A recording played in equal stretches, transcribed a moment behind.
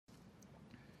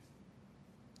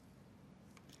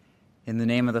In the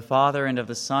name of the Father, and of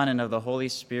the Son, and of the Holy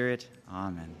Spirit.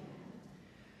 Amen.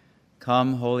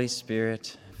 Come, Holy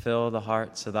Spirit, fill the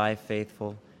hearts of thy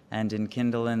faithful, and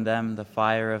enkindle in them the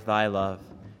fire of thy love.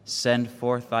 Send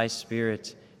forth thy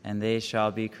Spirit, and they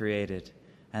shall be created,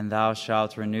 and thou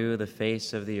shalt renew the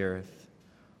face of the earth.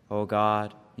 O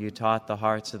God, you taught the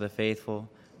hearts of the faithful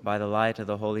by the light of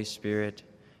the Holy Spirit.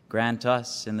 Grant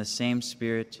us in the same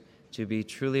Spirit to be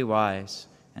truly wise,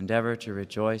 and ever to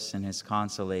rejoice in his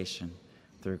consolation.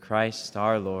 Through Christ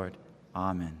our Lord.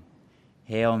 Amen.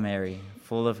 Hail Mary,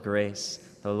 full of grace,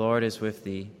 the Lord is with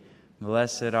thee.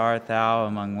 Blessed art thou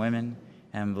among women,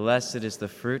 and blessed is the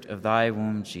fruit of thy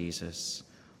womb, Jesus.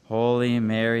 Holy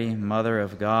Mary, Mother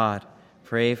of God,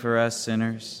 pray for us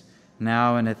sinners,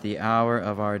 now and at the hour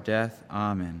of our death.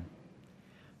 Amen.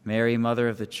 Mary, Mother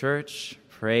of the Church,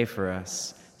 pray for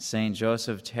us. Saint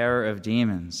Joseph, terror of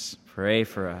demons, pray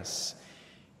for us.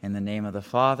 In the name of the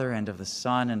Father, and of the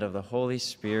Son, and of the Holy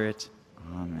Spirit.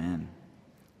 Amen.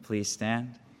 Please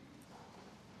stand.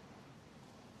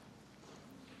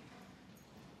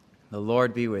 The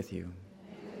Lord be with you.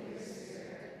 And with your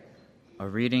spirit. A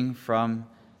reading from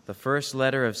the first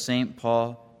letter of St.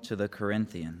 Paul to the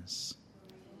Corinthians.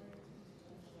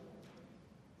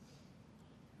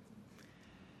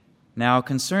 Now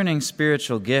concerning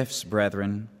spiritual gifts,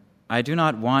 brethren, I do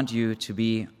not want you to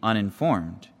be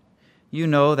uninformed. You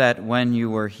know that when you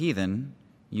were heathen,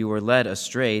 you were led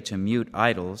astray to mute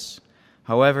idols.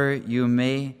 However, you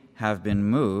may have been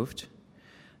moved.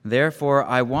 Therefore,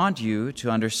 I want you to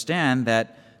understand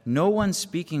that no one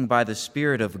speaking by the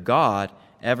Spirit of God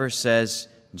ever says,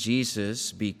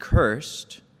 Jesus be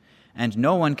cursed, and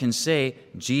no one can say,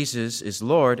 Jesus is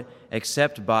Lord,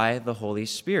 except by the Holy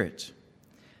Spirit.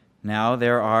 Now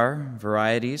there are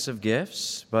varieties of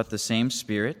gifts, but the same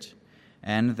Spirit.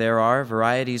 And there are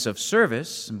varieties of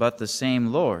service, but the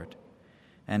same Lord.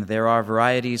 And there are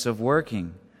varieties of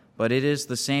working, but it is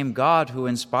the same God who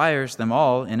inspires them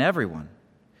all in everyone.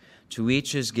 To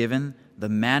each is given the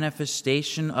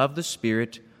manifestation of the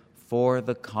Spirit for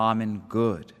the common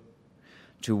good.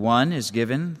 To one is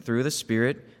given through the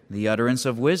Spirit the utterance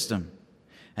of wisdom,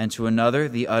 and to another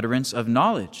the utterance of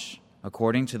knowledge,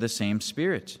 according to the same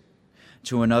Spirit.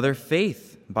 To another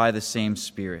faith by the same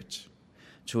Spirit.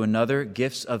 To another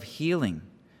gifts of healing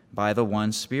by the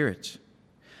one Spirit.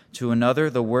 To another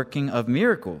the working of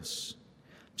miracles.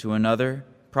 To another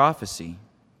prophecy.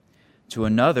 To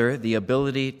another the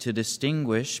ability to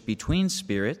distinguish between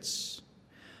spirits.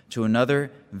 To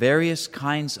another various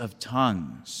kinds of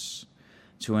tongues.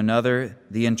 To another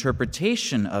the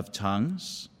interpretation of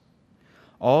tongues.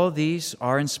 All these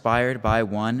are inspired by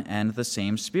one and the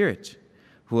same Spirit,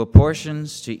 who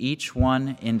apportions to each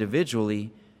one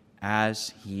individually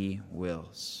as he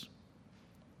wills.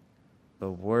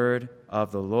 The word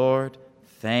of the Lord.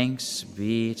 Thanks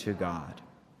be to God.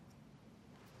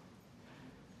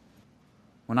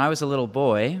 When I was a little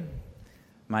boy,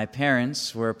 my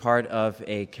parents were part of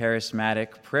a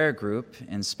charismatic prayer group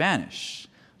in Spanish,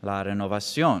 La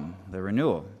Renovación, the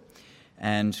renewal.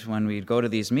 And when we'd go to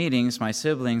these meetings, my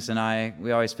siblings and I,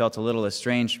 we always felt a little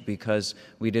estranged because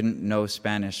we didn't know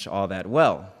Spanish all that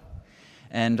well.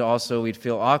 And also we'd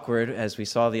feel awkward as we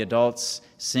saw the adults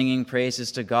singing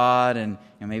praises to God and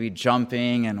maybe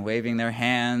jumping and waving their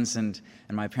hands. And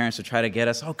my parents would try to get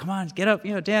us, oh, come on, get up,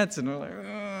 dance. And we're like,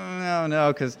 oh,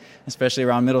 no, because especially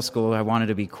around middle school, I wanted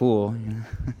to be cool.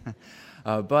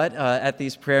 But at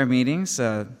these prayer meetings,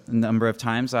 a number of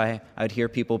times I'd hear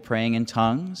people praying in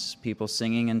tongues, people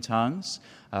singing in tongues.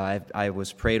 I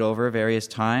was prayed over various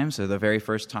times. So the very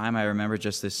first time, I remember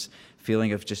just this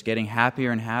feeling of just getting happier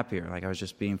and happier, like I was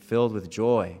just being filled with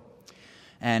joy.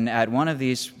 And at one of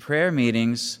these prayer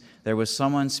meetings, there was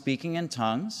someone speaking in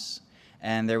tongues,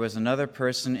 and there was another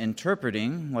person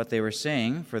interpreting what they were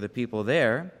saying for the people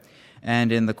there.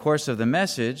 And in the course of the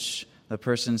message, the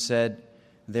person said,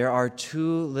 "There are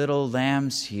 2 little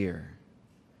lambs here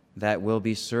that will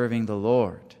be serving the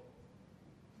Lord.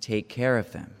 Take care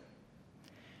of them."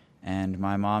 And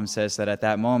my mom says that at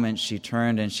that moment she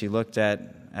turned and she looked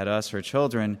at us, her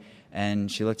children, and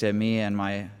she looked at me and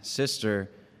my sister,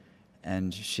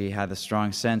 and she had the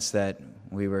strong sense that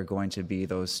we were going to be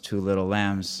those 2 little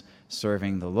lambs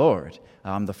serving the Lord.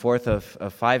 I'm the fourth of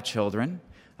 5 children.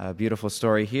 A beautiful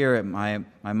story here. My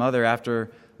mother,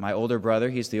 after my older brother,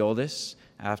 he's the oldest,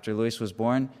 after Luis was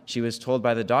born, she was told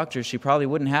by the doctor she probably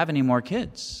wouldn't have any more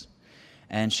kids.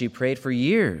 And she prayed for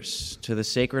years to the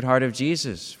Sacred Heart of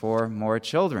Jesus for more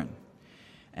children.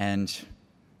 And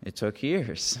it took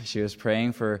years. She was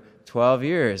praying for 12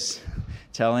 years,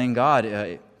 telling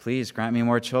God, please grant me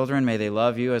more children. May they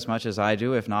love you as much as I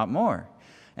do, if not more.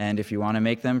 And if you want to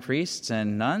make them priests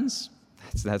and nuns,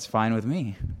 that's fine with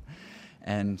me.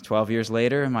 And 12 years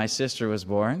later, my sister was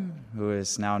born, who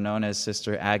is now known as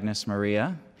Sister Agnes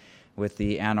Maria, with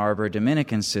the Ann Arbor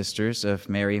Dominican Sisters of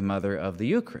Mary, Mother of the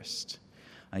Eucharist.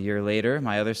 A year later,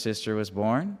 my other sister was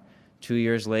born. 2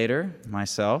 years later,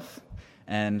 myself.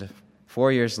 And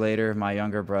 4 years later, my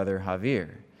younger brother, Javier.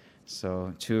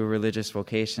 So 2 religious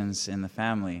vocations in the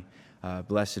family.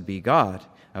 Blessed be God.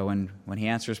 When he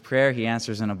answers prayer, he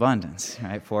answers in abundance,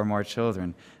 right? 4 more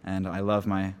children. And I love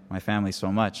my family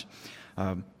so much.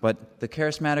 But the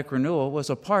charismatic renewal was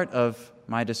a part of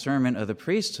my discernment of the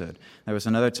priesthood. There was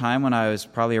another time when I was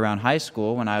probably around high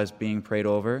school when I was being prayed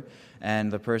over,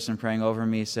 and the person praying over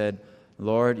me said,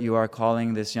 "Lord, you are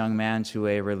calling this young man to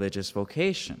a religious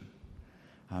vocation."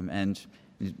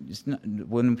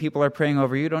 When people are praying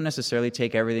over you, don't necessarily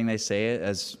take everything they say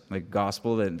as like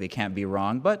gospel, that they can't be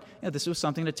wrong. But this was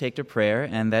something to take to prayer,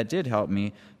 and that did help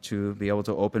me to be able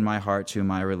to open my heart to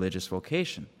my religious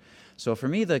vocation. So for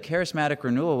me, the charismatic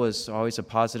renewal was always a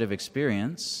positive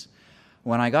experience.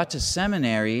 When I got to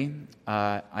seminary,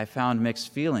 I found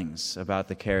mixed feelings about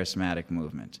the charismatic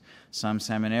movement. Some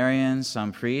seminarians,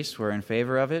 some priests were in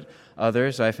favor of it.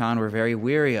 Others I found were very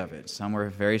weary of it. Some were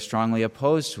very strongly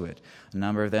opposed to it. A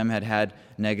number of them had had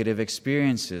negative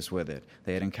experiences with it.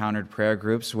 They had encountered prayer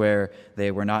groups where they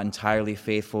were not entirely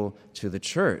faithful to the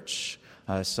church.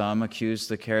 Some accused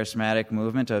the charismatic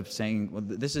movement of saying, well,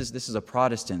 this is a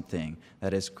Protestant thing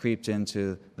that has creeped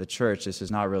into the church. This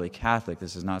is not really Catholic.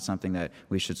 This is not something that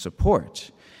we should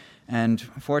support. And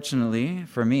fortunately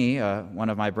for me, one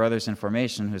of my brothers in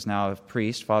formation, who's now a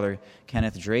priest, Father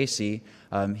Kenneth Dracy,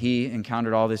 he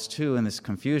encountered all this too in this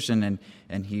confusion,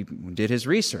 and he did his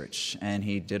research, and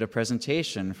he did a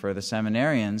presentation for the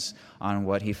seminarians on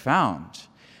what he found.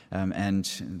 And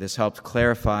this helped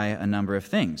clarify a number of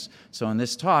things. So in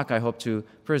this talk, I hope to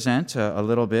present a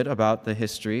little bit about the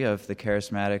history of the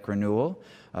charismatic renewal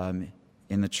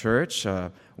in the church.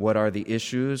 What are the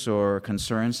issues or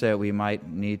concerns that we might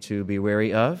need to be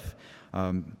wary of?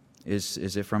 Is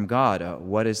it from God?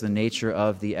 What is the nature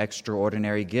of the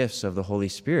extraordinary gifts of the Holy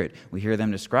Spirit? We hear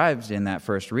them described in that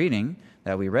first reading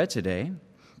that we read today.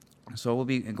 So we'll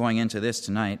be going into this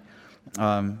tonight.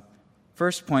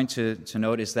 First point to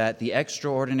note is that the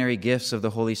extraordinary gifts of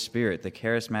the Holy Spirit, the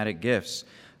charismatic gifts,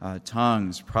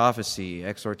 tongues, prophecy,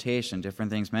 exhortation, different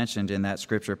things mentioned in that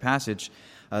scripture passage,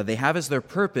 they have as their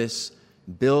purpose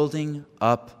building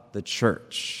up the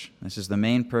church. This is the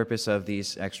main purpose of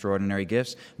these extraordinary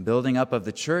gifts, building up of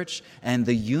the church and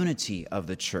the unity of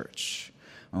the church.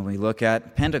 When we look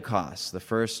at Pentecost, the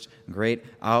first great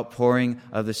outpouring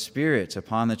of the Spirit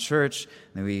upon the church,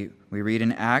 we read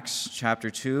in Acts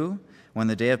chapter 2, when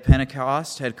the day of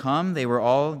Pentecost had come, they were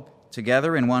all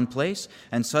together in one place,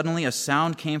 and suddenly a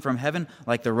sound came from heaven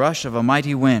like the rush of a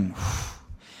mighty wind,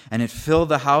 and it filled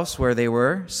the house where they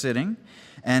were sitting,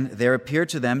 and there appeared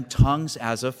to them tongues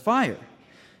as of fire,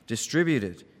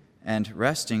 distributed and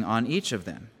resting on each of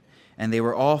them. And they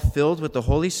were all filled with the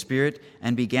Holy Spirit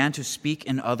and began to speak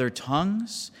in other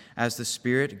tongues as the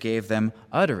Spirit gave them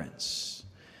utterance.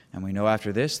 And we know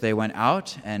after this they went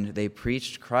out and they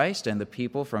preached Christ, and the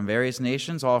people from various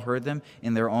nations all heard them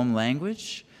in their own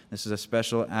language. This is a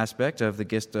special aspect of the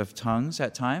gift of tongues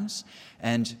at times.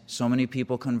 And so many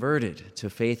people converted to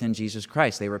faith in Jesus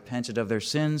Christ. They repented of their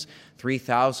sins.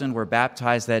 3,000 were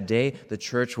baptized that day. The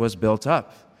church was built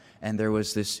up. And there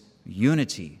was this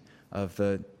unity of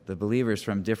the believers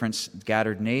from different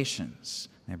scattered nations.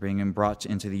 They're being brought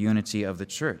into the unity of the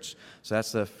church. So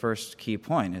that's the first key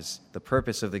point, is the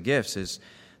purpose of the gifts is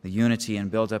the unity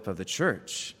and build-up of the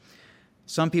church.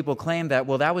 Some people claim that,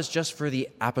 well, that was just for the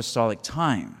apostolic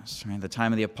times, right? The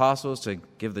time of the apostles, to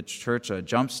give the church a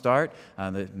jump start,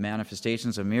 the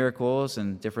manifestations of miracles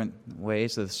and different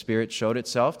ways that the Spirit showed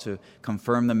itself to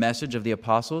confirm the message of the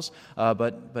apostles.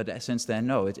 But since then,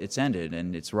 no, it's ended,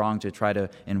 and it's wrong to try to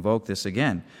invoke this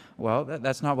again. Well,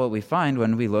 that's not what we find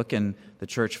when we look in the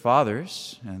church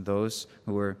fathers and those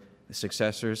who were the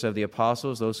successors of the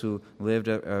apostles, those who lived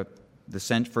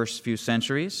the first few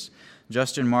centuries.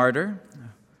 Justin Martyr,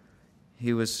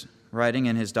 he was writing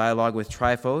in his dialogue with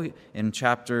Trypho in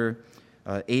chapter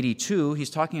 82, he's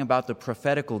talking about the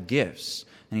prophetical gifts.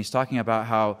 And he's talking about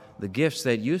how the gifts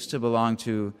that used to belong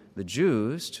to the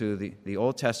Jews, to the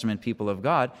Old Testament people of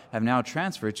God, have now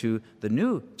transferred to the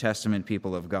New Testament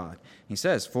people of God. He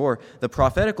says, "For the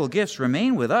prophetical gifts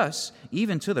remain with us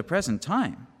even to the present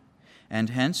time. And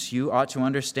hence you ought to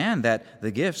understand that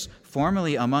the gifts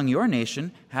formerly among your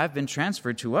nation have been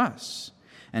transferred to us.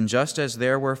 And just as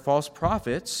there were false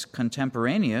prophets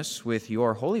contemporaneous with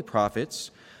your holy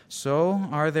prophets, so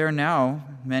are there now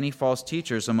many false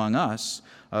teachers among us,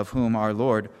 of whom our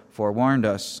Lord forewarned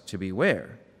us to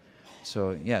beware.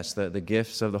 So yes, the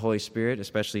gifts of the Holy Spirit,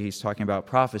 especially he's talking about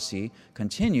prophecy,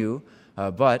 continue,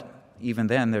 but even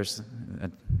then there's a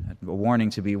warning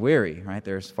to be wary, right?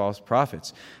 There's false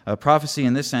prophets. Prophecy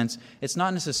in this sense, it's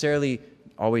not necessarily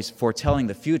always foretelling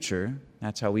the future.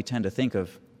 That's how we tend to think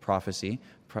of prophecy.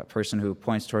 Person who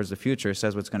points towards the future,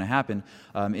 says what's going to happen.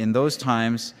 In those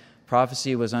times,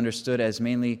 prophecy was understood as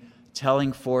mainly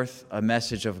telling forth a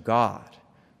message of God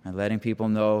and letting people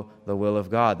know the will of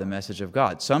God, the message of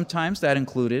God. Sometimes that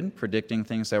included predicting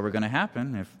things that were going to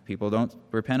happen. If people don't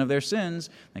repent of their sins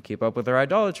and keep up with their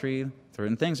idolatry,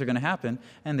 certain things are going to happen,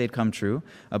 and they'd come true.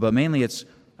 But mainly it's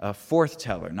a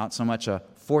forth-teller, not so much a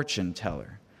fortune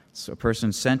teller. It's a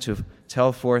person sent to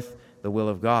tell forth the will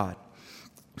of God.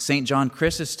 St. John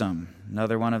Chrysostom,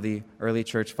 another one of the early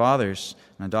church fathers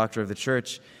and a doctor of the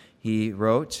church, he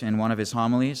wrote in one of his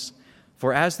homilies,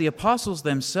 "For as the apostles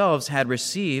themselves had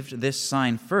received this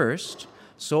sign first,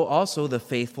 so also the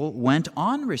faithful went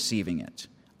on receiving it.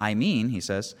 I mean," he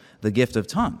says, "the gift of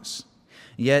tongues.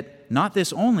 Yet not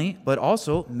this only, but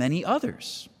also many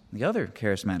others," the other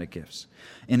charismatic gifts,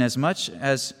 "inasmuch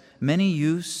as many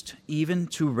used even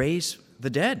to raise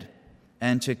the dead,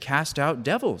 and to cast out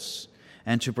devils,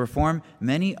 and to perform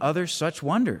many other such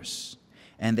wonders.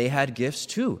 And they had gifts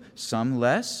too, some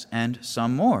less and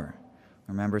some more."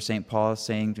 Remember St. Paul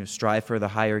saying to strive for the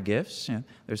higher gifts.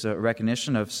 There's a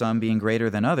recognition of some being greater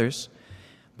than others.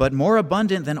 "But more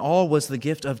abundant than all was the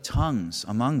gift of tongues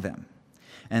among them.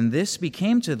 And this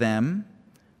became to them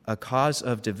a cause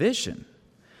of division,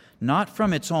 not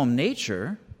from its own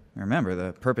nature." Remember,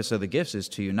 the purpose of the gifts is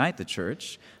to unite the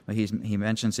church. But he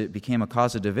mentions it became a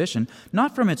cause of division,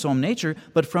 not from its own nature,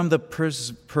 but from the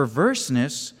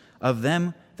perverseness of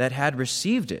them that had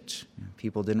received it.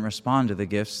 People didn't respond to the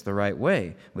gifts the right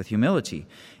way, with humility.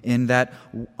 In that,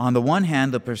 on the one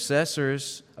hand, the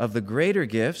possessors of the greater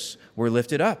gifts were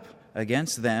lifted up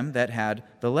against them that had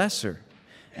the lesser.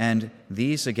 And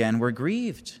these again were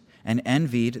grieved and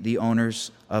envied the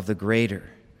owners of the greater.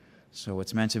 So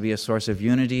what's meant to be a source of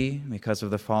unity because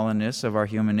of the fallenness of our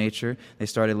human nature, they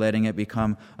started letting it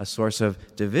become a source of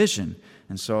division.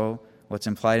 And so what's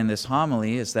implied in this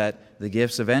homily is that the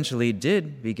gifts eventually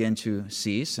did begin to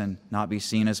cease and not be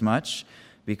seen as much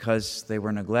because they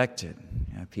were neglected.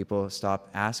 People stopped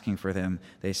asking for them.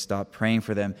 They stopped praying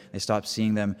for them. They stopped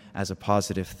seeing them as a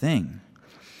positive thing.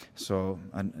 So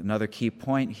another key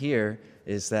point here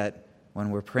is that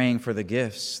when we're praying for the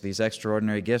gifts, these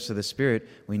extraordinary gifts of the Spirit,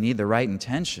 we need the right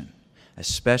intention,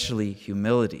 especially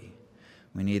humility.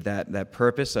 We need that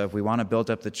purpose of we want to build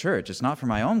up the church. It's not for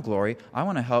my own glory. I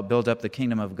want to help build up the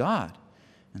kingdom of God.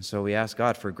 And so we ask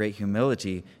God for great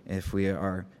humility if we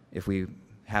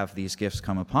have these gifts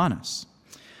come upon us.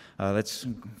 Let's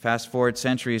fast forward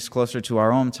centuries closer to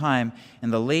our own time. In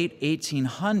the late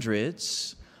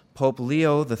 1800s, Pope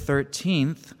Leo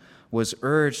XIII was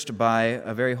urged by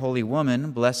a very holy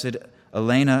woman, Blessed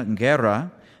Elena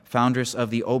Guerra, foundress of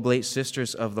the Oblate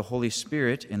Sisters of the Holy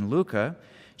Spirit in Lucca.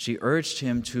 She urged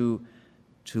him to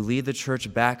lead the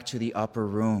church back to the upper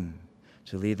room,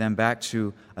 to lead them back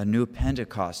to a new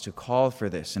Pentecost, to call for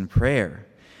this in prayer.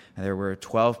 And there were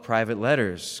 12 private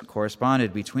letters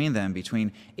corresponded between them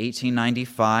between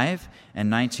 1895 and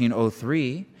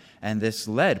 1903. And this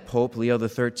led Pope Leo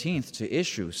XIII to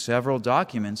issue several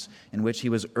documents in which he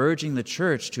was urging the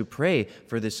church to pray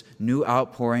for this new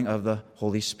outpouring of the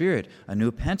Holy Spirit, a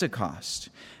new Pentecost.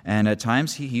 And at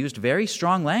times he used very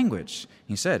strong language.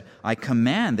 He said, "I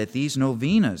command that these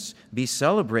novenas be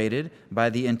celebrated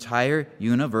by the entire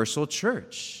universal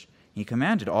church." He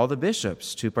commanded all the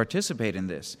bishops to participate in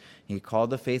this. He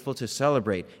called the faithful to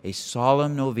celebrate a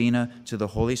solemn novena to the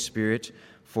Holy Spirit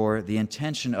for the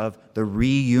intention of the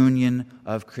reunion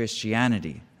of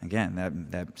Christianity. Again,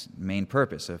 that main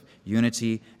purpose of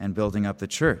unity and building up the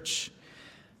church.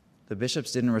 The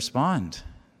bishops didn't respond.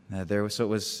 So it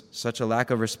was such a lack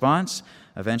of response.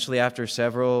 Eventually, after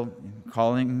several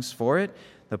callings for it,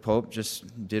 the Pope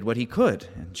just did what he could.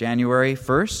 January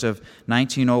 1st of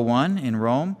 1901 in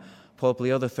Rome, Pope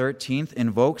Leo XIII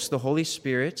invokes the Holy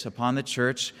Spirit upon the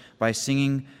church by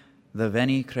singing the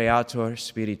Veni Creator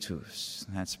Spiritus,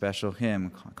 that special hymn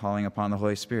calling upon the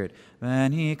Holy Spirit.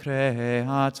 Veni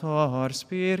Creator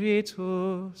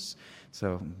Spiritus.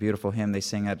 So, beautiful hymn they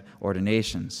sing at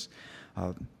ordinations.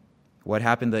 What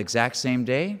happened the exact same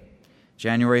day?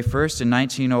 January 1st in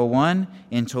 1901,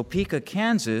 in Topeka,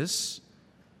 Kansas,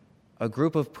 a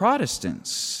group of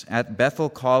Protestants at Bethel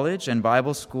College and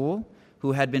Bible School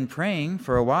who had been praying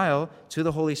for a while to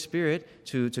the Holy Spirit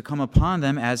to come upon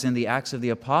them, as in the Acts of the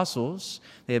Apostles.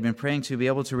 They had been praying to be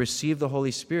able to receive the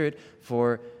Holy Spirit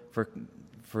for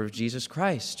Jesus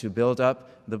Christ, to build up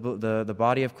the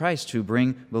body of Christ, to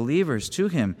bring believers to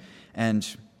Him. And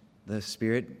the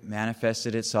Spirit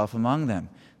manifested itself among them.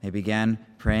 They began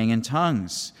praying in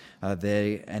tongues.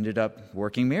 They ended up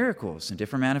working miracles and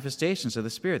different manifestations of the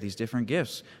Spirit. These different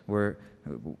gifts were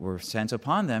sent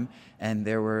upon them, and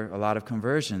there were a lot of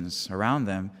conversions around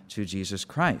them to Jesus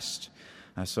Christ.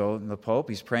 So the Pope,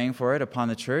 he's praying for it upon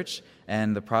the church,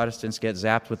 and the Protestants get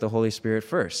zapped with the Holy Spirit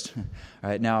first. All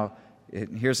right, now,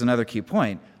 here's another key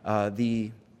point.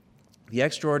 The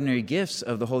extraordinary gifts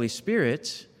of the Holy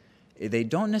Spirit, they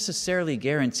don't necessarily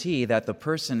guarantee that the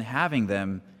person having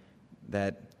them,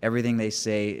 that everything they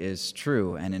say is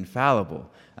true and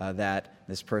infallible, that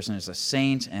this person is a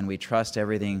saint and we trust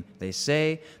everything they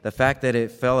say. The fact that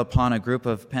it fell upon a group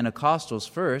of Pentecostals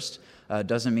first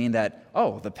doesn't mean that,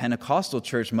 the Pentecostal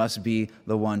church must be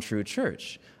the one true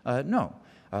church. No.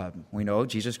 We know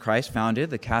Jesus Christ founded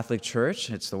the Catholic Church.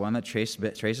 It's the one that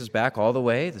traces back all the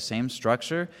way, the same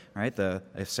structure, right? The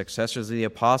successors of the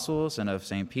apostles and of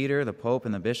St. Peter, the Pope,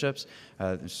 and the bishops.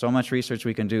 There's so much research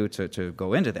we can do to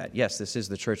go into that. Yes, this is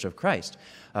the Church of Christ.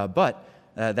 But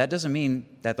that doesn't mean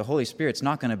that the Holy Spirit's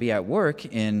not going to be at work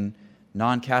in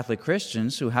non-Catholic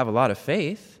Christians who have a lot of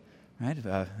faith. Right?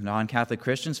 Non-Catholic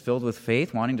Christians filled with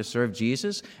faith, wanting to serve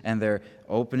Jesus, and they're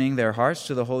opening their hearts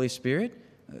to the Holy Spirit.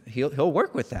 He'll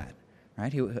work with that,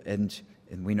 right? And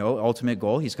we know ultimate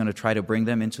goal, he's going to try to bring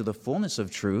them into the fullness of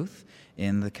truth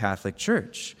in the Catholic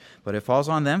Church. But it falls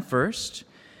on them first.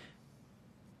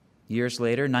 Years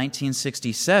later,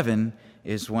 1967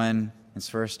 is when it's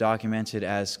first documented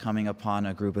as coming upon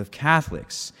a group of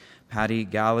Catholics. Paddy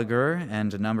Gallagher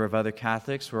and a number of other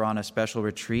Catholics were on a special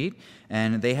retreat,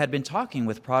 and they had been talking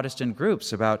with Protestant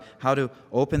groups about how to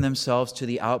open themselves to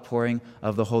the outpouring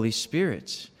of the Holy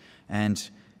Spirit. And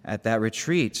at that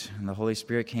retreat, the Holy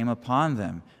Spirit came upon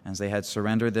them as they had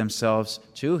surrendered themselves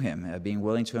to Him, being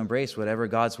willing to embrace whatever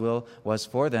God's will was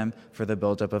for them for the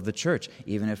buildup of the church,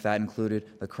 even if that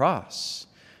included the cross.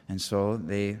 And so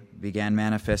they began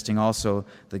manifesting also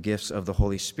the gifts of the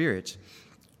Holy Spirit.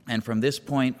 And from this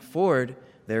point forward,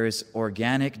 there is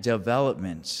organic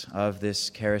development of this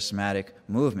charismatic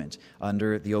movement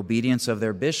under the obedience of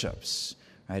their bishops.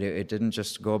 Right? It didn't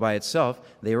just go by itself.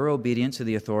 They were obedient to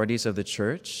the authorities of the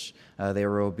church. They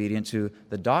were obedient to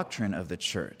the doctrine of the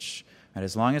church. And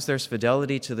as long as there's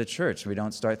fidelity to the church, we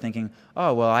don't start thinking,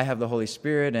 I have the Holy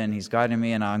Spirit and He's guiding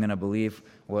me and I'm going to believe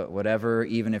whatever,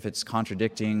 even if it's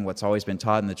contradicting what's always been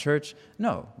taught in the church.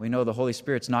 No, we know the Holy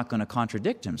Spirit's not going to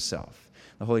contradict Himself.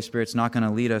 The Holy Spirit's not going to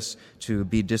lead us to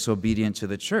be disobedient to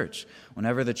the church.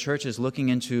 Whenever the church is looking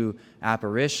into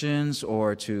apparitions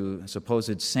or to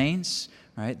supposed saints,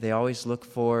 right, they always look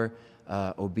for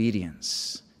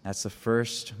obedience. That's the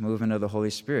first movement of the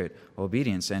Holy Spirit,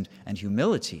 obedience and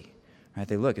humility. Right?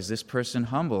 They look, is this person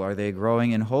humble? Are they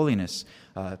growing in holiness?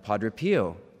 Padre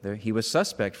Pio, he was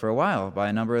suspect for a while by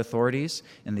a number of authorities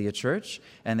in the church,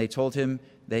 and they told him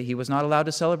that he was not allowed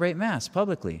to celebrate Mass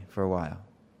publicly for a while.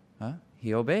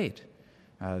 He obeyed.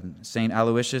 St.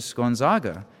 Aloysius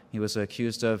Gonzaga, he was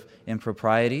accused of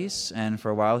improprieties, and for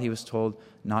a while he was told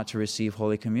not to receive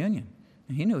Holy Communion.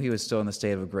 And he knew he was still in the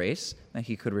state of grace, that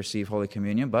he could receive Holy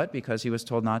Communion, but because he was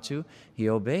told not to, he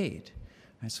obeyed.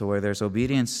 Right? So where there's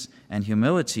obedience and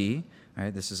humility,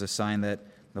 right, this is a sign that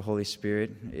the Holy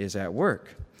Spirit is at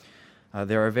work.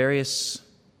 There are various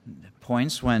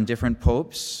points when different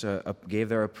popes gave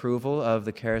their approval of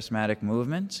the charismatic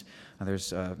movement.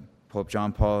 There's Pope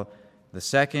John Paul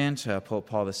II, Pope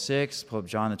Paul VI, Pope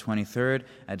John the 23rd,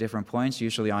 at different points,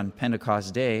 usually on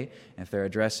Pentecost Day, if they're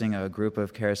addressing a group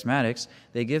of charismatics,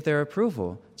 they give their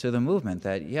approval to the movement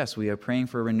that, yes, we are praying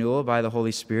for renewal by the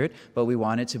Holy Spirit, but we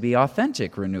want it to be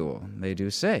authentic renewal, they do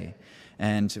say.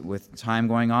 And with time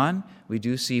going on, we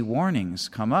do see warnings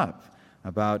come up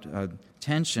about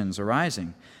tensions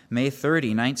arising. May 30,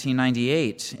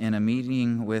 1998, in a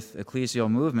meeting with ecclesial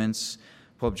movements,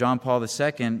 Pope John Paul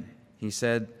II, he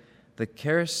said, the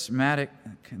Catholic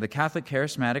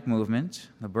charismatic movement,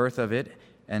 the birth of it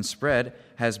and spread,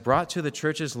 has brought to the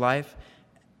Church's life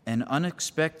an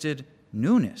unexpected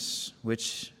newness,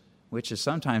 which is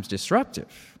sometimes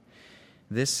disruptive.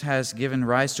 This has given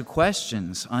rise to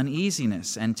questions,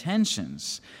 uneasiness, and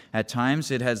tensions. At times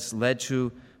it has led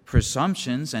to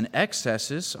presumptions and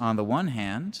excesses on the one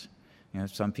hand.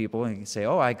 Some people say,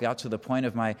 I got to the point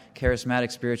of my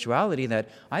charismatic spirituality that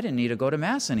I didn't need to go to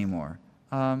Mass anymore.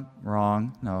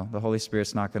 Wrong. No, the Holy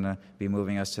Spirit's not going to be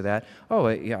moving us to that. Oh,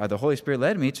 yeah, the Holy Spirit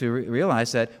led me to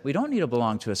realize that we don't need to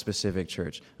belong to a specific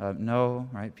church. No,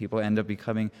 right? People end up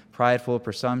becoming prideful,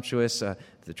 presumptuous,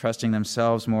 trusting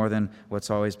themselves more than what's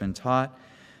always been taught.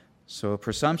 So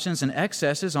presumptions and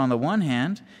excesses on the one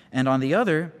hand, and on the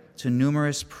other, to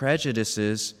numerous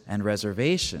prejudices and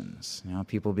reservations.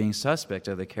 People being suspect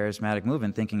of the charismatic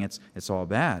movement, thinking it's all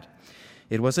bad.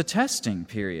 It was a testing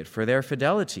period for their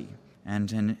fidelity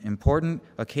and an important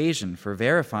occasion for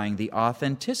verifying the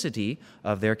authenticity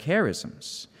of their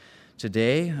charisms.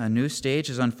 Today, a new stage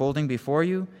is unfolding before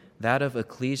you, that of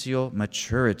ecclesial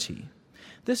maturity.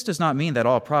 This does not mean that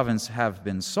all problems have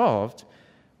been solved.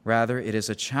 Rather, it is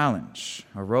a challenge,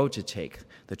 a road to take.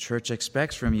 The church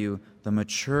expects from you the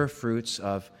mature fruits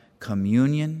of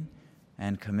communion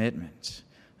and commitment.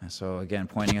 And so again,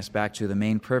 pointing us back to the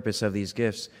main purpose of these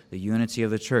gifts, the unity of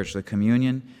the church, the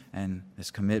communion and this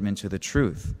commitment to the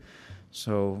truth.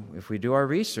 So if we do our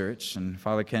research, and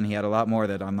Father Ken, he had a lot more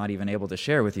that I'm not even able to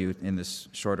share with you in this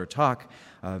shorter talk,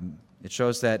 it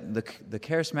shows that the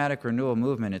charismatic renewal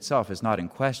movement itself is not in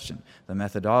question. The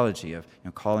methodology of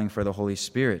calling for the Holy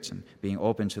Spirit and being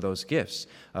open to those gifts.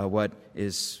 What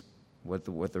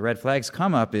the red flags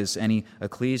come up is any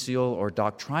ecclesial or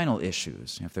doctrinal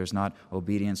issues, if there's not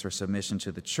obedience or submission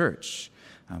to the church.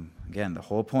 Again, the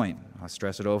whole point, I'll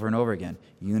stress it over and over again,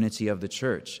 unity of the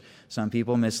church. Some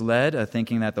people misled,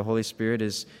 thinking that the Holy Spirit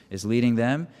is leading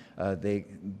them. They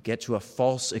get to a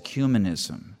false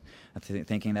ecumenism,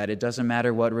 thinking that it doesn't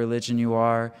matter what religion you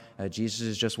are, Jesus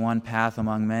is just one path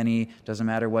among many, doesn't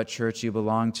matter what church you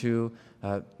belong to.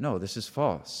 No, this is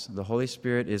false. The Holy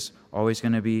Spirit is always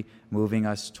going to be moving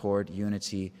us toward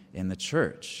unity in the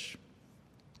church.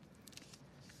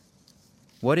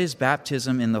 What is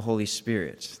baptism in the Holy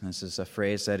Spirit? This is a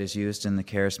phrase that is used in the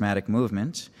charismatic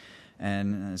movement,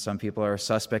 and some people are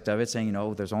suspect of it, saying,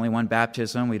 there's only one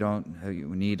baptism, we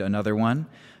need another one.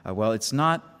 Well, it's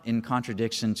not in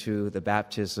contradiction to the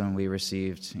baptism we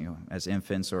received as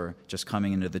infants or just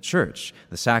coming into the church,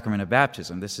 the sacrament of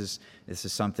baptism. This is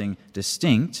something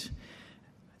distinct.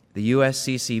 The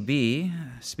USCCB,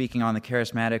 speaking on the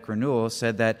charismatic renewal,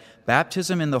 said that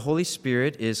baptism in the Holy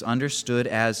Spirit is understood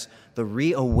as the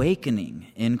reawakening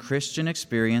in Christian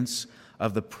experience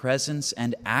of the presence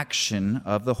and action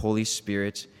of the Holy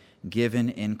Spirit given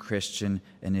in Christian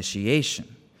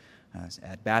initiation.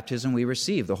 At baptism, we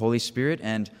receive the Holy Spirit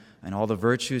and all the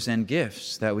virtues and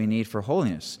gifts that we need for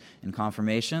holiness. In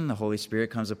confirmation, the Holy Spirit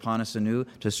comes upon us anew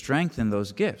to strengthen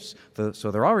those gifts.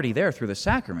 So they're already there through the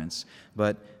sacraments,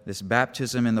 but this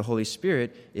baptism in the Holy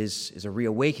Spirit is a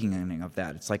reawakening of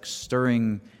that. It's like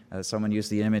stirring. Someone used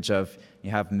the image of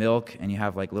you have milk and you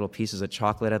have like little pieces of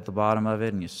chocolate at the bottom of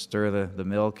it, and you stir the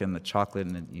milk and the chocolate,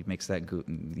 and it makes that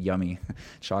yummy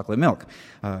chocolate milk.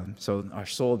 So our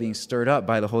soul being stirred up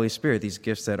by the Holy Spirit, these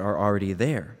gifts that are already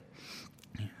there.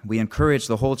 We encourage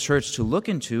the whole church to look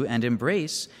into and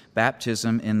embrace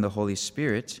baptism in the Holy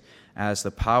Spirit as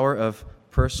the power of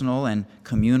personal and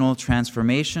communal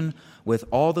transformation with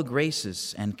all the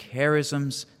graces and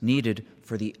charisms needed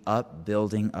for the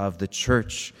upbuilding of the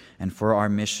church and for our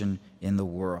mission in the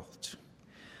world.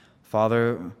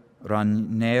 Father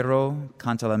Raniero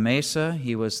Cantalamessa,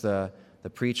 he was the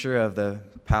preacher of the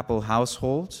papal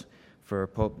household for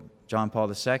Pope John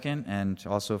Paul II and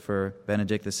also for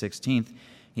Benedict XVI.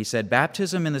 He said,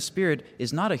 baptism in the Spirit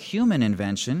is not a human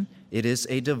invention, it is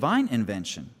a divine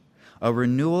invention, a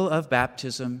renewal of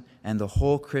baptism and the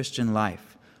whole Christian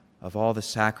life of all the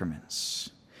sacraments.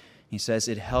 He says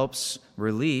it helps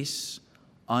release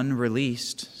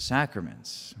unreleased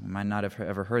sacraments. You might not have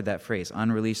ever heard that phrase,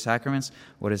 unreleased sacraments.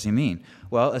 What does he mean?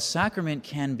 Well, a sacrament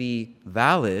can be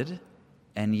valid,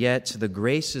 and yet the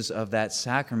graces of that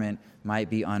sacrament might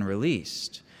be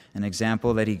unreleased. An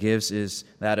example that he gives is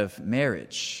that of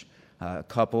marriage. A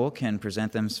couple can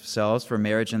present themselves for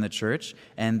marriage in the church,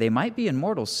 and they might be in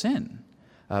mortal sin,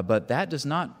 but that does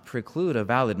not preclude a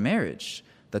valid marriage.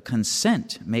 The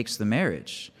consent makes the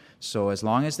marriage. So as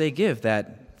long as they give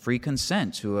that free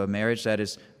consent to a marriage that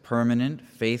is permanent,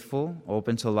 faithful,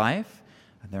 open to life,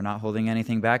 they're not holding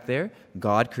anything back there.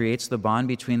 God creates the bond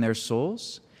between their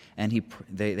souls, and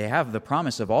they have the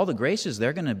promise of all the graces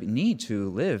they're going to need to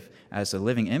live as a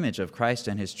living image of Christ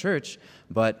and His church,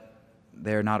 but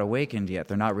they're not awakened yet.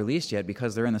 They're not released yet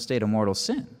because they're in the state of mortal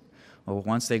sin. Well,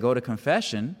 once they go to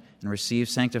confession and receive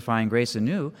sanctifying grace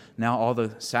anew, now all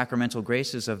the sacramental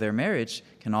graces of their marriage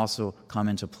can also come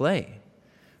into play.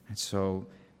 And so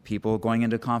people going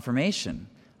into confirmation,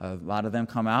 a lot of them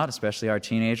come out, especially our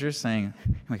teenagers, saying,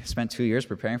 I spent 2 years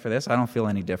preparing for this. I don't feel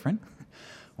any different.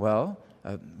 Well,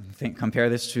 compare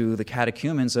this to the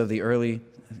catechumens of the early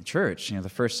church, the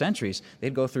first centuries.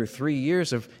 They'd go through 3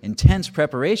 years of intense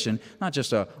preparation, not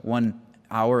just 1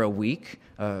 hour a week.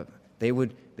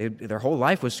 Their whole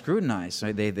life was scrutinized.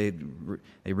 They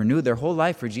renewed their whole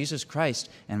life for Jesus Christ,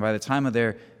 and by the time of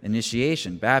their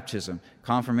initiation, baptism,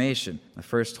 confirmation, the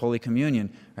first Holy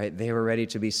Communion, right, they were ready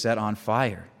to be set on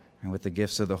fire with the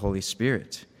gifts of the Holy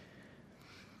Spirit.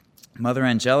 Mother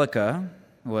Angelica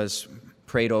was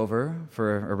prayed over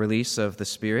for a release of the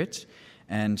Spirit,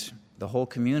 and the whole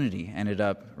community ended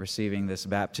up receiving this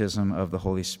baptism of the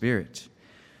Holy Spirit.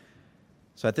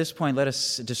 So at this point, let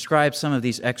us describe some of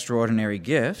these extraordinary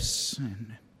gifts.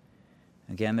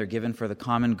 Again, they're given for the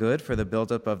common good, for the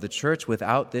buildup of the church.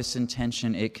 Without this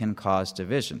intention, it can cause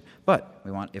division. But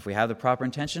if we have the proper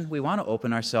intention, we want to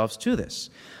open ourselves to this.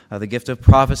 The gift of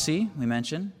prophecy, we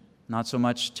mentioned, not so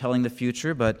much telling the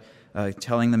future, but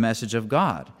telling the message of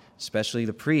God. Especially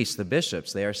the priests, the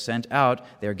bishops, they are sent out.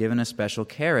 They are given a special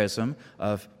charism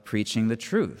of preaching the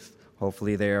truth.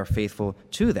 Hopefully, they are faithful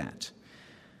to that.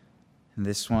 And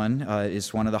this one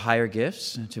is one of the higher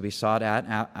gifts to be sought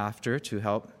after to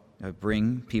help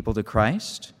bring people to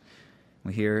Christ.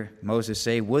 We hear Moses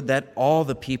say, "Would that all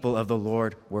the people of the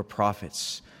Lord were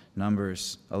prophets."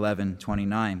 Numbers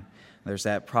 11:29. There's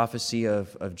that prophecy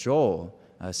of Joel,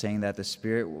 saying that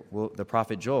the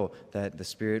prophet Joel, that the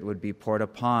Spirit would be poured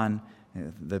upon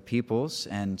the peoples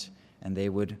and they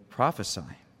would prophesy.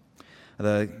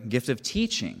 The gift of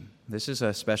teaching. This is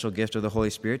a special gift of the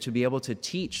Holy Spirit, to be able to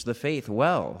teach the faith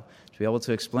well, to be able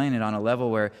to explain it on a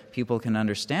level where people can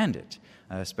understand it,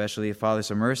 especially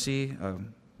Fathers of Mercy,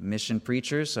 mission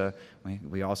preachers.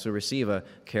 We also receive a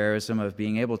charism of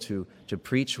being able to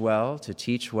preach well, to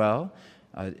teach well.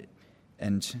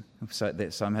 And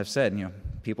some have said,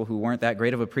 people who weren't that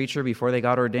great of a preacher before they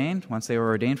got ordained, once they were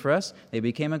ordained for us, they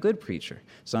became a good preacher.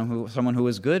 Someone who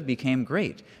was good became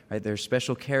great. Right? There's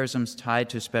special charisms tied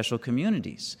to special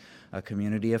communities. A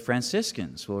community of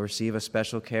Franciscans will receive a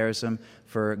special charism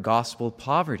for gospel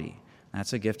poverty.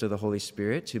 That's a gift of the Holy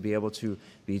Spirit, to be able to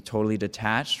be totally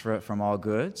detached from all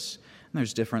goods. And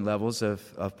there's different levels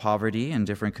of poverty in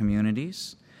different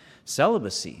communities.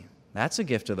 Celibacy, that's a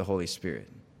gift of the Holy Spirit.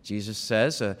 Jesus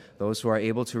says, those who are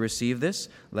able to receive this,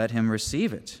 let him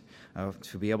receive it.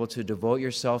 To be able to devote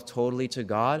yourself totally to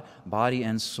God, body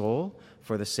and soul,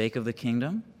 for the sake of the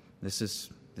kingdom, this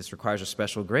requires a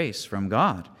special grace from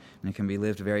God, and it can be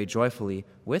lived very joyfully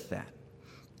with that.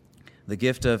 The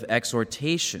gift of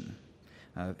exhortation.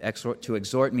 To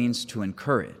exhort means to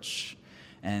encourage.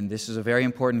 And this is a very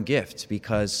important gift,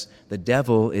 because the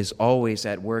devil is always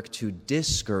at work to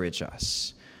discourage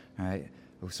us. Right?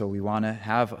 So we want to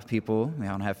have people, we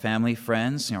want to have family,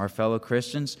 friends, our fellow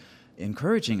Christians,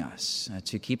 encouraging us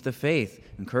to keep the faith,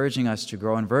 encouraging us to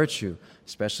grow in virtue,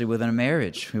 especially within a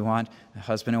marriage. We want a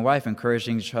husband and wife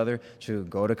encouraging each other to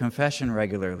go to confession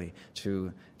regularly,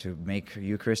 to make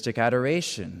Eucharistic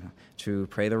adoration, to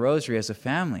pray the rosary as a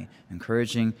family,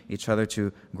 encouraging each other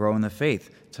to grow in the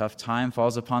faith. Tough time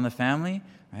falls upon the family.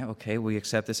 Right? Okay, we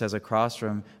accept this as a cross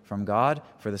from God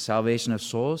for the salvation of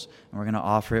souls, and we're going to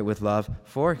offer it with love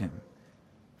for Him.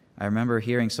 I remember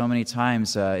hearing so many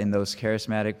times in those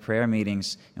charismatic prayer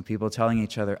meetings, and people telling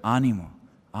each other, "Ánimo,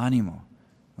 ánimo,"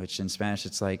 which in Spanish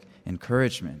it's like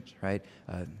encouragement, right?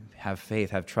 Have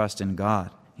faith, have trust in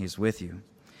God. He's with you.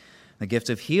 The gift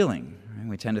of healing. Right?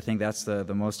 We tend to think that's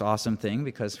the most awesome thing,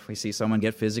 because if we see someone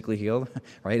get physically healed,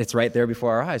 right? It's right there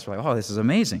before our eyes. We're like, "Oh, this is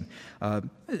amazing."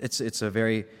 It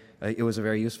was a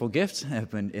very useful gift.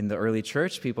 In the early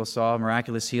church, people saw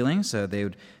miraculous healings. They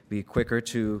would be quicker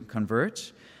to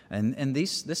convert. And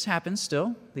this happens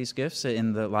still, these gifts,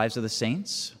 in the lives of the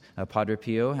saints. Padre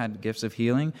Pio had gifts of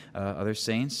healing. Other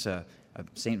saints,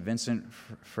 St. Vincent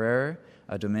Ferrer,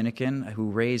 a Dominican, who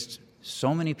raised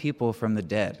so many people from the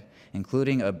dead,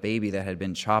 including a baby that had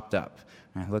been chopped up.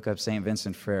 Look up St.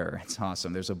 Vincent Ferrer. It's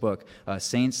awesome. There's a book,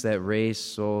 Saints That Raise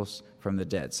Souls from the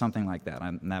Dead, something like that.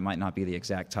 That might not be the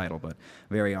exact title, but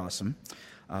very awesome.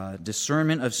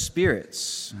 Discernment of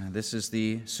spirits. This is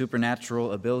the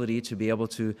supernatural ability to be able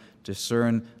to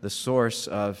discern the source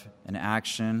of an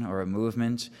action or a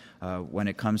movement. When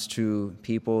it comes to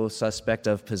people suspect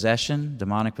of possession,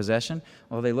 demonic possession,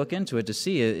 well, they look into it to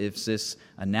see if this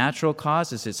a natural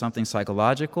cause, is it something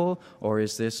psychological, or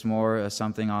is this more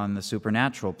something on the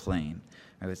supernatural plane?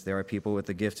 There are people with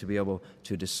the gift to be able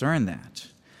to discern that.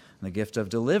 The gift of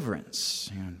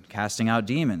deliverance, casting out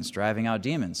demons, driving out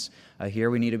demons. Here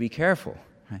we need to be careful.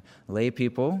 Right? Lay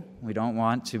people, we don't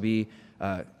want to be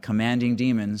commanding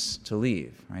demons to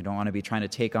leave. I don't want to be trying to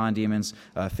take on demons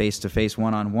face-to-face,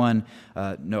 one-on-one.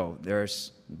 No,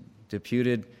 there's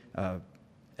deputed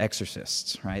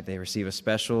exorcists, right? They receive a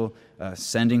special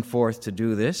sending forth to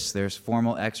do this. There's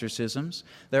formal exorcisms.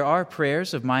 There are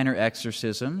prayers of minor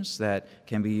exorcisms that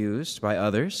can be used by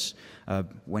others.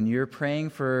 When you're praying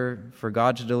for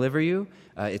God to deliver you,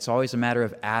 it's always a matter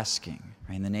of asking.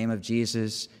 Right? In the name of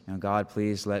Jesus, God,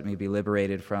 please let me be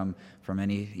liberated from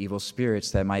any evil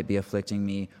spirits that might be afflicting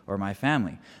me or my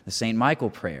family. The St. Michael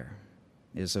prayer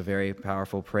is a very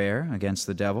powerful prayer against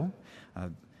the devil.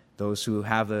 Those who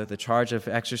have the charge of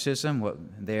exorcism,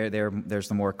 there's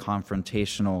the more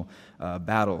confrontational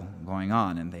battle going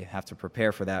on, and they have to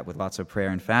prepare for that with lots of prayer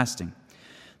and fasting.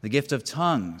 The gift of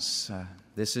tongues,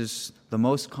 this is the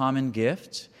most common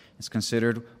gift. It's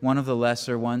considered one of the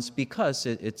lesser ones because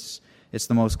it's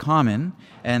the most common,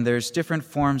 and there's different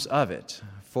forms of it.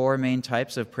 4 main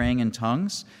types of praying in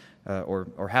tongues,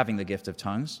 or having the gift of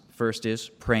tongues. First is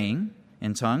praying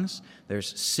in tongues.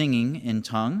 There's singing in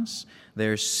tongues.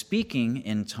 There's speaking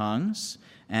in tongues,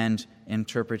 and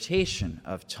interpretation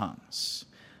of tongues.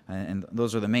 And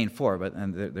those are the main 4, but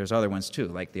there's other ones too,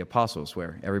 like the apostles,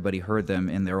 where everybody heard them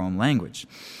in their own language.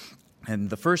 And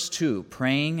the first 2,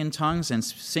 praying in tongues and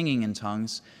singing in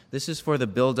tongues, this is for the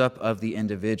buildup of the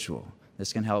individual.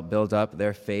 This can help build up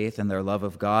their faith and their love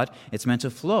of God. It's meant to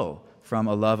flow from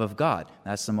a love of God.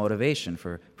 That's the motivation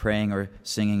for praying or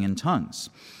singing in tongues.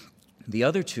 The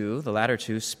other 2, the latter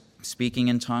 2, speaking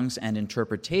in tongues and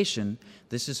interpretation,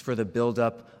 this is for the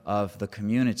buildup of the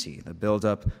community, the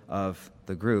buildup of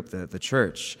the group, the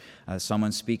church.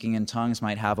 Someone speaking in tongues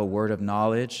might have a word of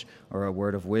knowledge or a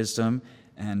word of wisdom,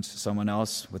 and someone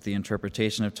else with the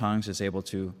interpretation of tongues is able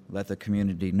to let the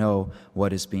community know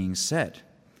what is being said.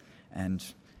 And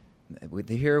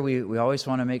here we always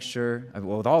want to make sure,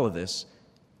 well, with all of this,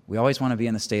 we always want to be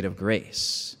in the state of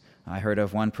grace. I heard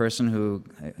of one person who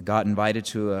got invited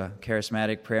to a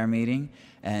charismatic prayer meeting,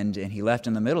 and he left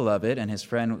in the middle of it, and his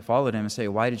friend followed him and said,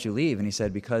 "Why did you leave?" And he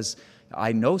said, "Because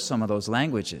I know some of those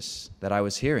languages that I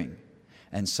was hearing,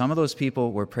 and some of those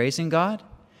people were praising God,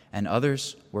 and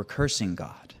others were cursing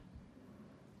God."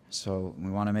 So we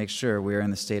want to make sure we're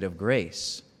in the state of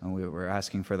grace, and we're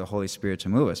asking for the Holy Spirit to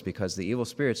move us, because the evil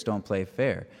spirits don't play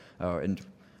fair.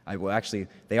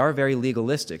 They are very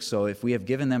legalistic, so if we have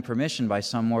given them permission by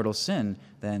some mortal sin,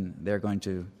 then they're going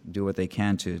to do what they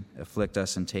can to afflict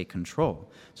us and take control.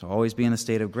 So always be in the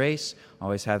state of grace,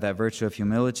 always have that virtue of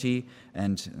humility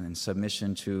and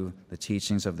submission to the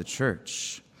teachings of the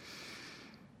church.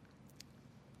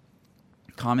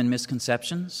 Common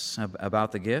misconceptions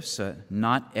about the gifts.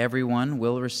 Not everyone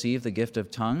will receive the gift of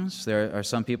tongues. There are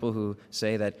some people who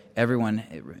say that everyone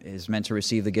is meant to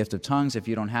receive the gift of tongues. If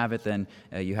you don't have it, then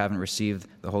you haven't received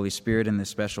the Holy Spirit in this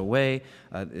special way.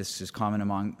 This is common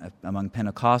among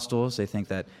Pentecostals. They think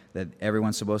that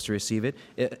everyone's supposed to receive it.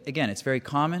 Again, it's very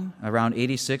common. Around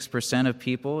 86% of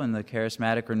people in the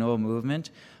charismatic renewal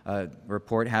movement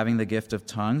report having the gift of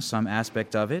tongues, some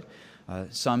aspect of it.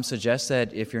 Some suggest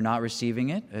that if you're not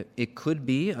receiving it, it could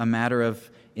be a matter of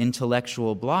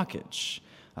intellectual blockage.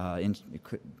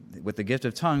 With the gift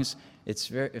of tongues, it's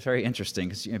very interesting,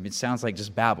 because it sounds like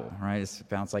just babble, right? It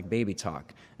sounds like baby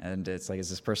talk. And it's like, is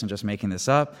this person just making this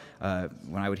up?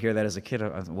 When I would hear that as a kid, I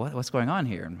was, what's going on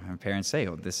here? And my parents say,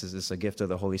 this is a gift of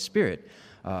the Holy Spirit.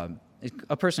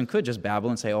 A person could just babble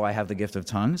and say, I have the gift of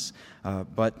tongues.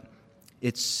 But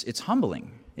it's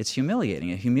humbling. It's humiliating.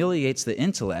 It humiliates the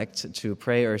intellect to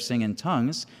pray or sing in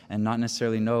tongues and not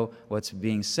necessarily know what's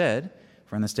being said.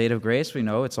 For in the state of grace, we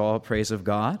know it's all praise of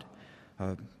God,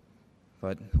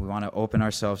 but we want to open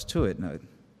ourselves to it.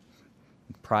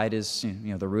 Pride is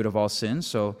the root of all sin,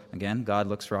 so again, God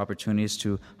looks for opportunities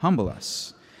to humble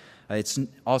us. It's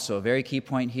also a very key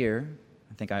point here.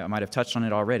 I think I might have touched on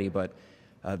it already, but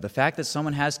the fact that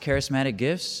someone has charismatic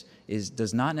gifts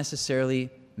does not necessarily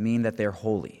mean that they're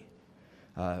holy.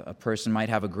 A person might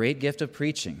have a great gift of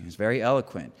preaching. He's very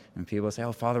eloquent. And people say,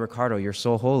 Father Ricardo, you're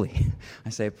so holy. I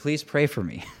say, please pray for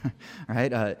me. Right?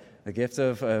 The gift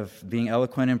of being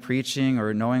eloquent in preaching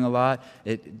or knowing a lot,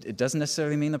 it doesn't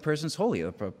necessarily mean the person's holy.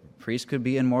 A priest could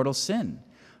be in mortal sin.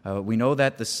 We know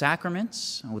that the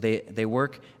sacraments, they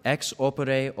work ex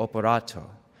opere operato,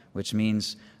 which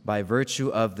means by virtue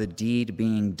of the deed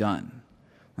being done.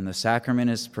 When the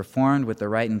sacrament is performed with the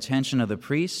right intention of the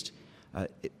priest,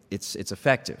 it's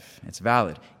effective, it's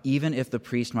valid, even if the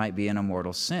priest might be in a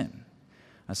mortal sin.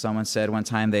 Someone said one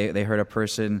time they heard a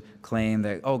person claim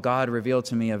that, God revealed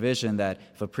to me a vision that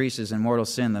if a priest is in mortal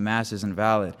sin, the Mass isn't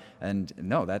valid. And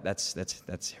no,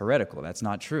 that's heretical, that's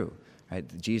not true. Right?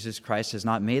 Jesus Christ has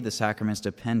not made the sacraments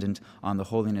dependent on the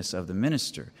holiness of the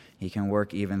minister. He can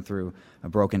work even through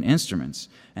broken instruments.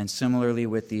 And similarly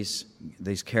with these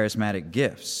charismatic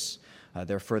gifts,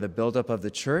 they're for the buildup of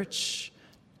the church,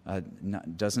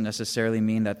 doesn't necessarily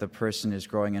mean that the person is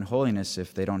growing in holiness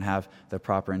if they don't have the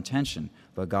proper intention,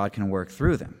 but God can work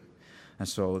through them. And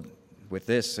so with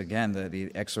this, again,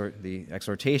 the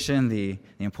exhortation, the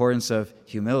importance of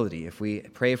humility. If we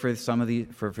pray for some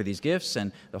of for these gifts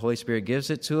and the Holy Spirit gives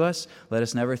it to us, let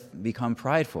us never become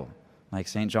prideful, like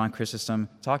St. John Chrysostom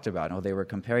talked about. Oh, they were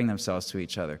comparing themselves to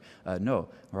each other. No,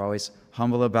 we're always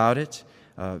humble about it,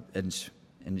 and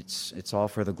it's all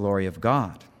for the glory of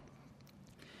God.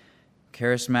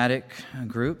 Charismatic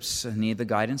groups need the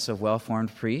guidance of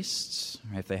well-formed priests.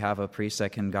 If they have a priest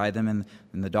that can guide them in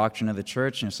the doctrine of the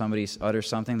church, and if somebody utters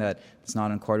something that's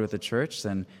not in accord with the church,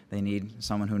 then they need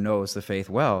someone who knows the faith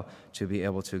well to be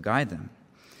able to guide them.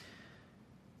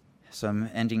 Some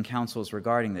ending counsels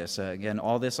regarding this. Again,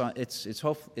 all this,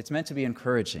 it's meant to be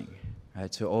encouraging,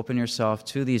 right? To open yourself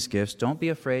to these gifts. Don't be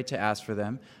afraid to ask for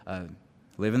them.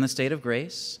 Live in the state of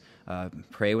grace.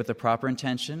 Pray with the proper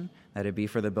intention, that it be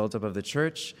for the build-up of the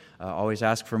church. Always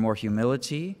ask for more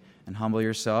humility and humble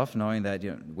yourself, knowing that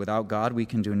without God we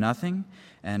can do nothing.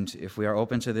 And if we are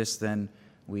open to this, then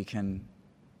we can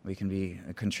be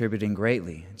contributing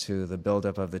greatly to the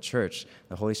build-up of the church.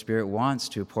 The Holy Spirit wants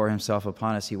to pour himself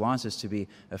upon us. He wants us to be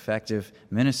effective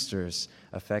ministers,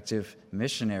 effective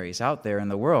missionaries out there in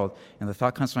the world. And the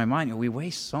thought comes to my mind, we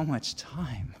waste so much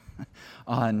time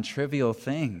on trivial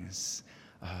things.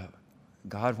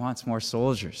 God wants more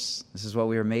soldiers. This is what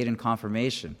we were made in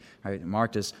confirmation, right?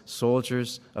 Marked as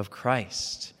soldiers of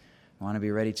Christ. We want to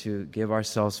be ready to give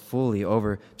ourselves fully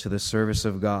over to the service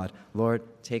of God. Lord,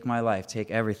 take my life, take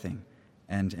everything,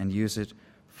 and use it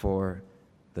for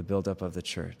the buildup of the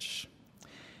church.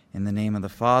 In the name of the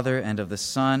Father, and of the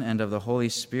Son, and of the Holy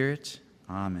Spirit.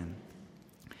 Amen.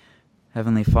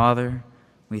 Heavenly Father,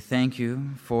 we thank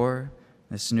you for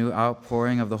this new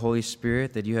outpouring of the Holy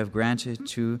Spirit that you have granted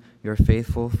to your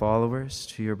faithful followers,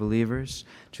 to your believers,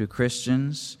 to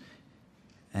Christians,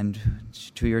 and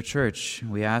to your church.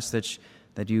 We ask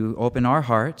that you open our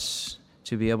hearts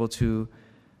to be able to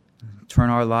turn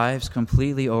our lives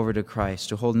completely over to Christ,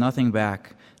 to hold nothing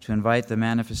back, to invite the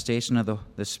manifestation of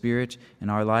the Spirit in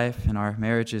our life, in our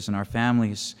marriages, in our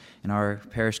families, in our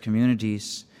parish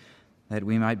communities, that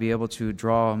we might be able to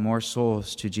draw more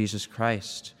souls to Jesus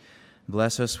Christ.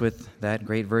 Bless us with that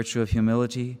great virtue of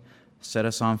humility. Set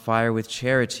us on fire with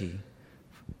charity.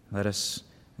 Let us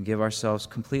give ourselves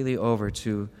completely over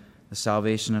to the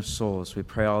salvation of souls. We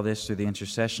pray all this through the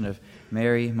intercession of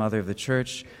Mary, Mother of the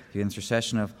Church, the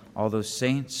intercession of all those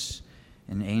saints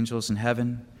and angels in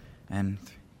heaven, and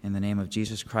in the name of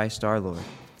Jesus Christ our Lord.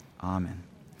 Amen.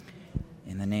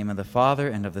 In the name of the Father,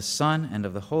 and of the Son, and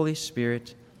of the Holy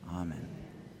Spirit. Amen.